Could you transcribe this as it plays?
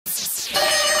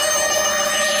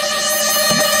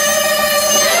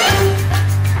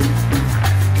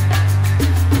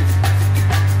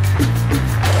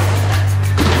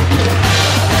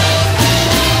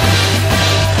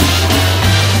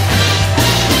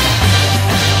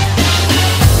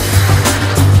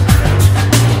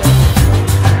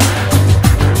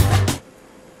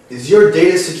your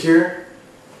data secure?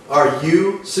 Are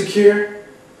you secure?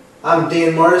 I'm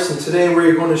Dan Martis, and today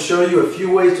we're going to show you a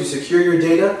few ways to secure your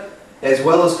data, as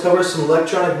well as cover some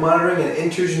electronic monitoring and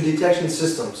intrusion detection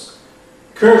systems.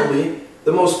 Currently,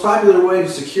 the most popular way to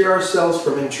secure ourselves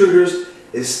from intruders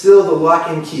is still the lock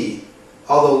and key.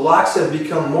 Although locks have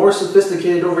become more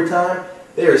sophisticated over time,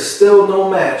 they are still no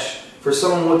match for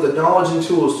someone with the knowledge and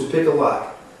tools to pick a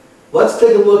lock. Let's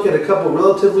take a look at a couple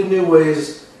relatively new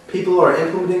ways people are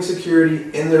implementing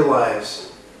security in their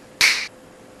lives.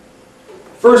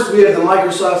 First, we have the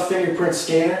Microsoft Fingerprint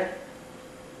Scanner.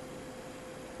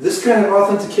 This kind of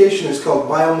authentication is called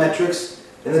biometrics,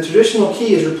 and the traditional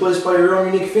key is replaced by your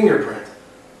own unique fingerprint.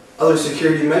 Other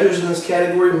security measures in this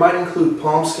category might include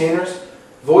palm scanners,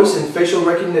 voice and facial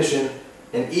recognition,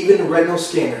 and even retinal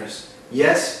scanners.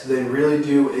 Yes, they really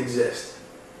do exist.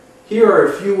 Here are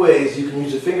a few ways you can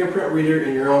use a fingerprint reader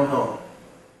in your own home.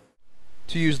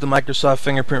 To use the Microsoft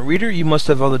Fingerprint Reader, you must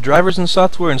have all the drivers and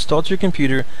software installed to your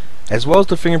computer, as well as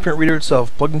the fingerprint reader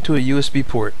itself plugged into a USB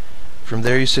port. From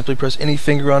there, you simply press any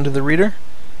finger onto the reader.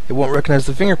 It won't recognize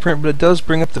the fingerprint, but it does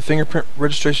bring up the fingerprint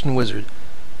registration wizard.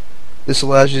 This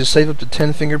allows you to save up to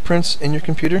 10 fingerprints in your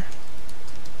computer.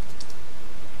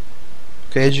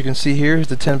 Okay, as you can see here, here's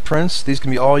the 10 prints. These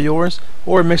can be all yours,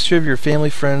 or a mixture of your family,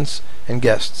 friends, and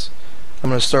guests. I'm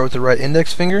going to start with the right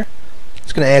index finger.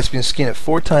 It's going to ask me to scan it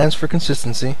 4 times for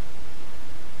consistency.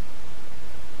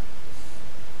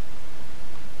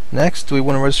 Next, do we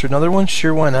want to register another one?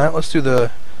 Sure, why not? Let's do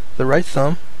the right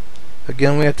thumb.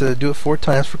 Again, we have to do it 4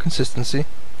 times for consistency.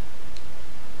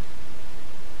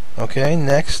 Okay,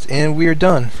 next, and we are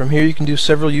done. From here you can do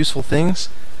several useful things.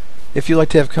 If you like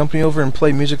to have company over and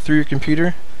play music through your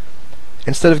computer,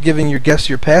 instead of giving your guests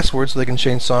your password so they can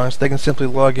change songs, they can simply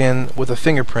log in with a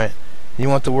fingerprint. You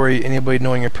won't have to worry anybody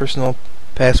knowing your personal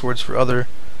passwords for other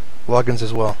logins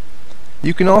as well.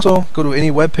 You can also go to any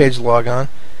web page log on,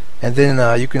 and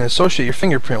then you can associate your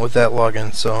fingerprint with that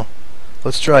login. So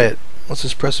let's try it. Let's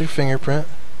just press your fingerprint.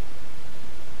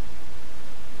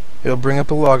 It'll bring up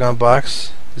a logon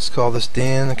box. Just call this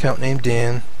Dan, account name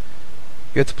Dan.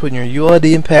 You have to put in your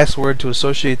UID and password to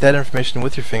associate that information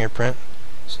with your fingerprint.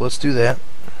 So let's do that.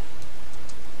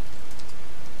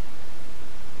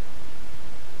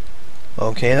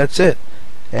 Okay, that's it.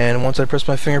 And once I press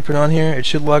my fingerprint on here, it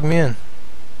should log me in.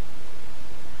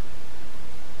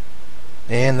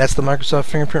 And that's the Microsoft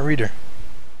Fingerprint Reader.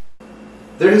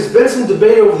 There has been some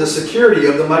debate over the security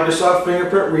of the Microsoft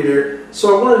Fingerprint Reader,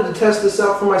 so I wanted to test this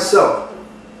out for myself.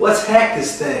 Let's hack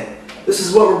this thing. This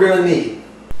is what we're going to need.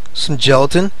 Some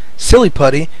gelatin, silly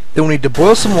putty, then we need to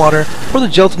boil some water, pour the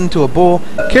gelatin into a bowl,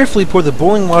 carefully pour the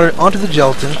boiling water onto the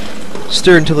gelatin,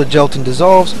 stir until the gelatin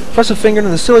dissolves, press a finger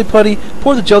into the silly putty,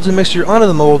 pour the gelatin mixture onto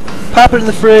the mold, pop it in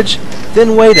the fridge,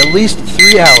 then wait at least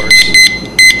 3 hours.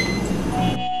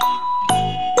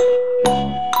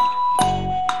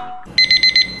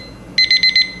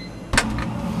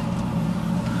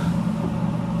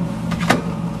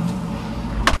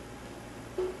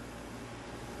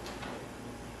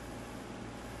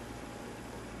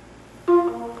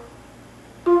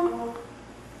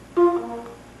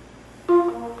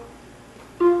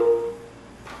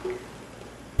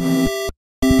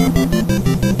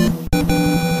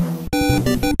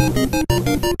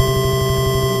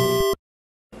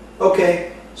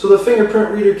 Okay, so the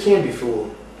fingerprint reader can be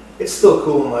fooled. It's still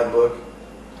cool in my book.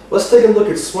 Let's take a look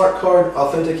at smart card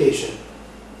authentication.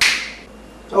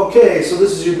 Okay, so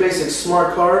this is your basic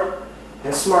smart card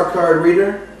and smart card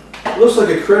reader. It looks like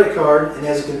a credit card and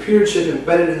has a computer chip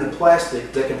embedded in the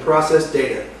plastic that can process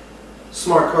data.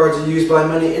 Smart cards are used by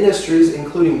many industries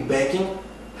including banking,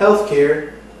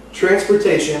 healthcare,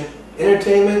 transportation,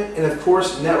 entertainment, and of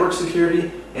course network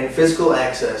security and physical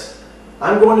access.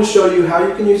 I'm going to show you how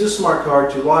you can use a smart card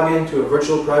to log into a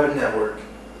virtual private network.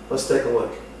 Let's take a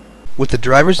look. With the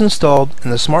drivers installed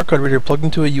and the smart card reader plugged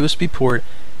into a USB port,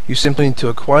 you simply need to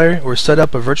acquire or set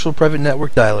up a virtual private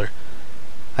network dialer.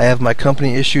 I have my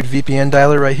company issued VPN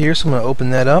dialer right here, so I'm going to open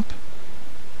that up.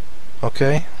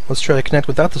 Okay, let's try to connect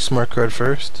without the smart card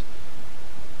first.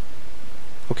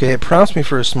 Okay, it prompts me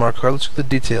for a smart card. Let's look at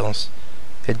the details.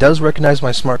 It does recognize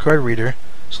my smart card reader,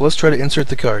 so let's try to insert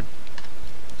the card.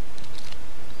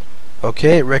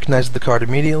 Okay, it recognized the card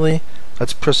immediately.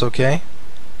 Let's press OK.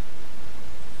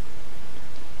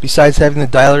 Besides having the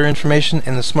dialer information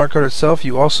and the smart card itself,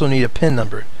 you also need a PIN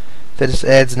number. That just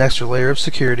adds an extra layer of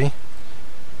security.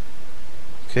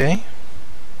 Okay.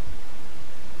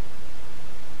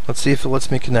 Let's see if it lets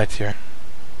me connect here.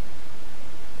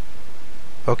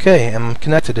 Okay, I'm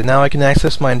connected, and now I can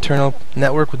access my internal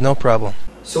network with no problem.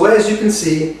 So as you can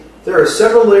see, there are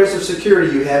several layers of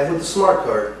security you have with the smart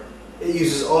card. It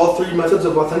uses all three methods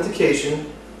of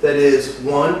authentication. That is,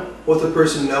 1, what the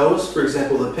person knows, for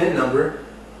example the PIN number,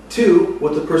 2,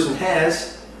 what the person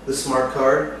has, the smart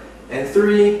card, and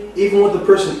 3, even what the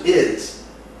person is,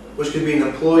 which could be an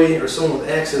employee or someone with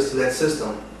access to that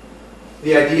system.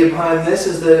 The idea behind this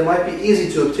is that it might be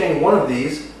easy to obtain one of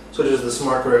these, such as the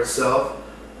smart card itself,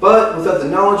 but without the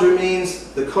knowledge or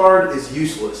means, the card is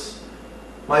useless.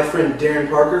 My friend Darren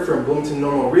Parker from Bloomington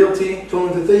Normal Realty told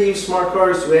me that they use smart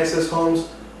cards to access homes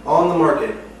on the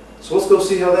market. So let's go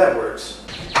see how that works.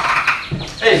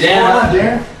 Hey Dan. What's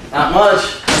going on, Darren? Not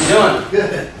much. How you doing?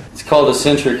 Good. It's called a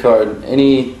Sentry card.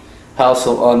 Any house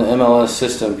on the MLS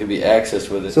system can be accessed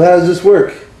with it. So how does this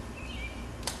work?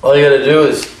 All you gotta do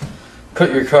is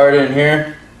put your card in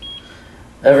here.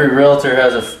 Every realtor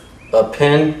has a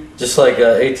PIN, just like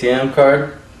an ATM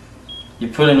card. You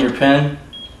put in your PIN.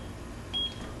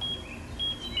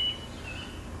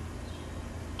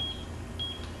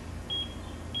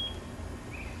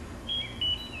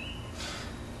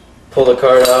 Pull the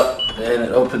card out and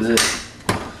it opens it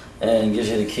and gives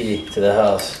you the key to the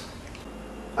house.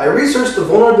 I researched the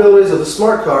vulnerabilities of the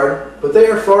smart card, but they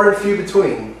are far and few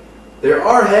between. There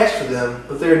are hacks for them,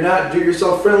 but they are not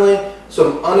do-it-yourself friendly,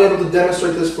 so I'm unable to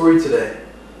demonstrate this for you today.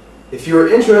 If you are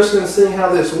interested in seeing how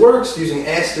this works using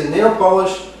acid and nail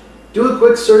polish, do a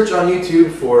quick search on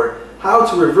YouTube for how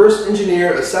to reverse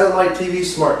engineer a satellite TV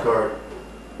smart card.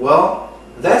 Well,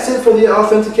 that's it for the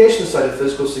authentication side of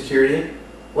physical security.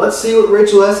 Let's see what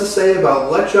Rachel has to say about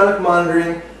electronic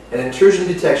monitoring and intrusion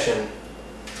detection.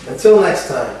 Until next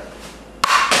time.